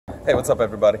Hey, what's up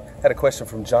everybody? Had a question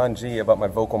from John G about my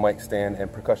vocal mic stand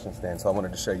and percussion stand, so I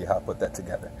wanted to show you how I put that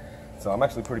together. So I'm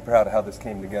actually pretty proud of how this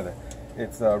came together.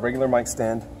 It's a regular mic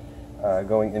stand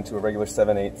going into a regular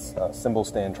 7/8 cymbal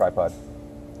stand tripod.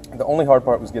 The only hard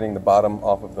part was getting the bottom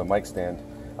off of the mic stand,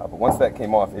 but once that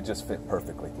came off, it just fit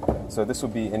perfectly. So this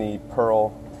would be any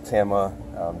Pearl, Tama,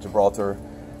 Gibraltar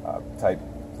type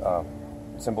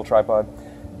cymbal tripod.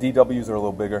 DWs are a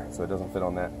little bigger, so it doesn't fit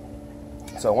on that.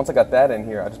 So once I got that in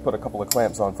here, I just put a couple of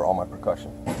clamps on for all my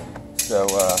percussion. So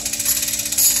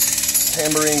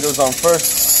tambourine goes on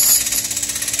first.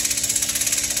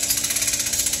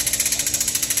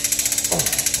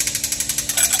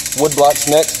 Wood blocks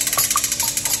next.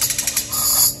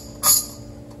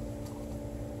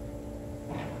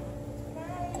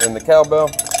 And the cowbell.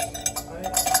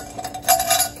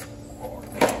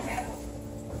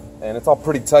 And it's all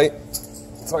pretty tight.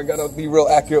 So I gotta be real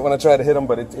accurate when I try to hit them,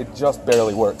 but it just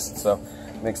barely works. So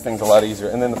it makes things a lot easier.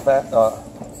 And then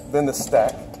the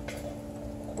stack,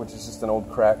 which is just an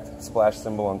old cracked splash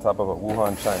cymbal on top of a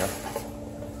Wuhan China.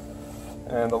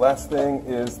 And the last thing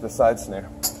is the side snare.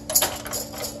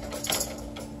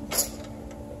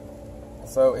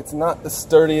 So it's not the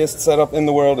sturdiest setup in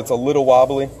the world. It's a little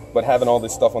wobbly, but having all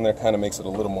this stuff on there kind of makes it a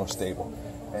little more stable.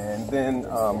 And then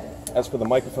as for the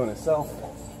microphone itself,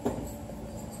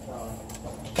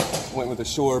 went with a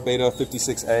Shure Beta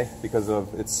 56A because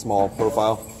of its small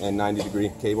profile and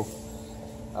 90-degree cable.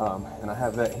 And I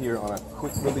have that here on a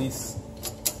quick release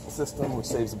system, which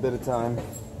saves a bit of time.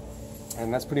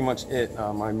 And that's pretty much it.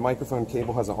 My microphone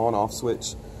cable has an on-off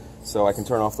switch, so I can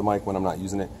turn off the mic when I'm not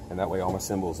using it, and that way all my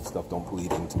cymbals and stuff don't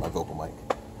bleed into my vocal mic.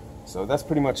 So that's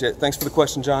pretty much it. Thanks for the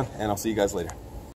question, John, and I'll see you guys later.